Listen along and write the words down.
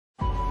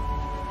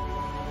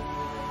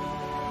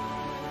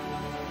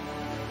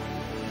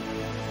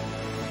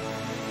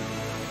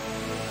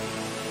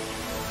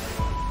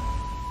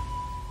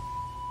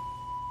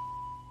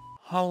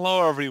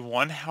Hello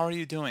everyone, how are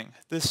you doing?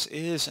 This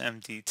is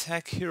MD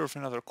Tech here with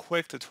another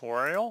quick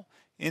tutorial.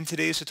 In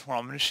today's tutorial,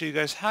 I'm going to show you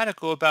guys how to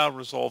go about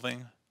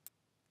resolving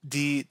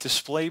the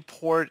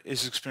DisplayPort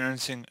is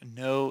experiencing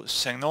no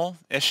signal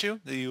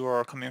issue that you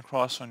are coming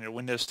across on your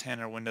Windows 10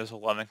 or Windows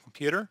 11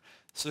 computer.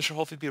 So this should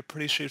hopefully be a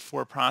pretty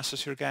straightforward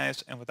process here,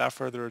 guys, and without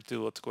further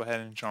ado, let's go ahead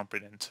and jump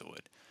right into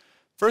it.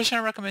 First thing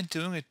I recommend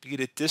doing would be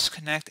to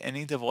disconnect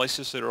any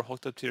devices that are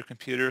hooked up to your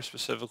computer,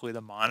 specifically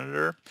the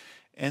monitor,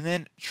 and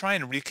then try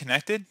and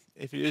reconnect it.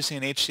 If you're using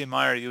an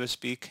HDMI or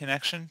USB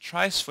connection,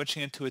 try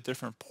switching it to a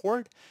different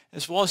port,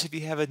 as well as if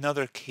you have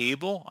another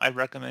cable, I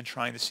recommend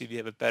trying to see if you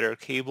have a better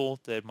cable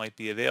that might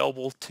be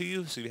available to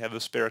you, so you have a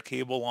spare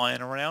cable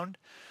lying around.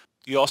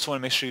 You also want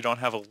to make sure you don't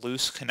have a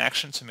loose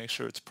connection, so make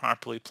sure it's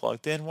properly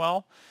plugged in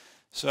well.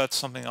 So that's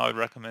something I would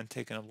recommend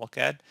taking a look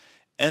at.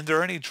 And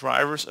there are any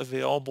drivers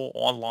available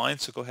online,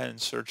 so go ahead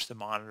and search the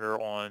monitor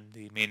on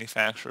the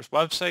manufacturer's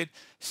website,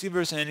 see if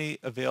there's any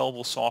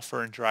available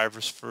software and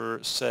drivers for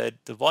said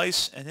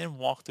device, and then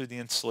walk through the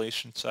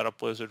installation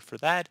setup wizard for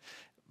that.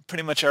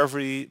 Pretty much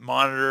every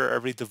monitor,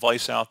 every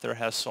device out there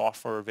has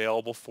software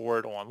available for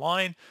it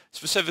online.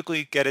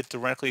 Specifically, get it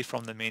directly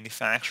from the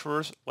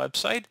manufacturer's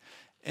website,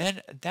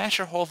 and that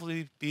should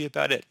hopefully be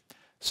about it.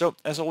 So,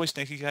 as always,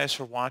 thank you guys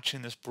for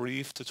watching this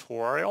brief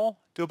tutorial.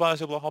 Do hope I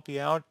was able to help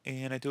you out,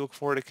 and I do look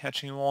forward to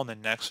catching you all in the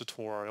next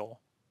tutorial.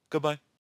 Goodbye.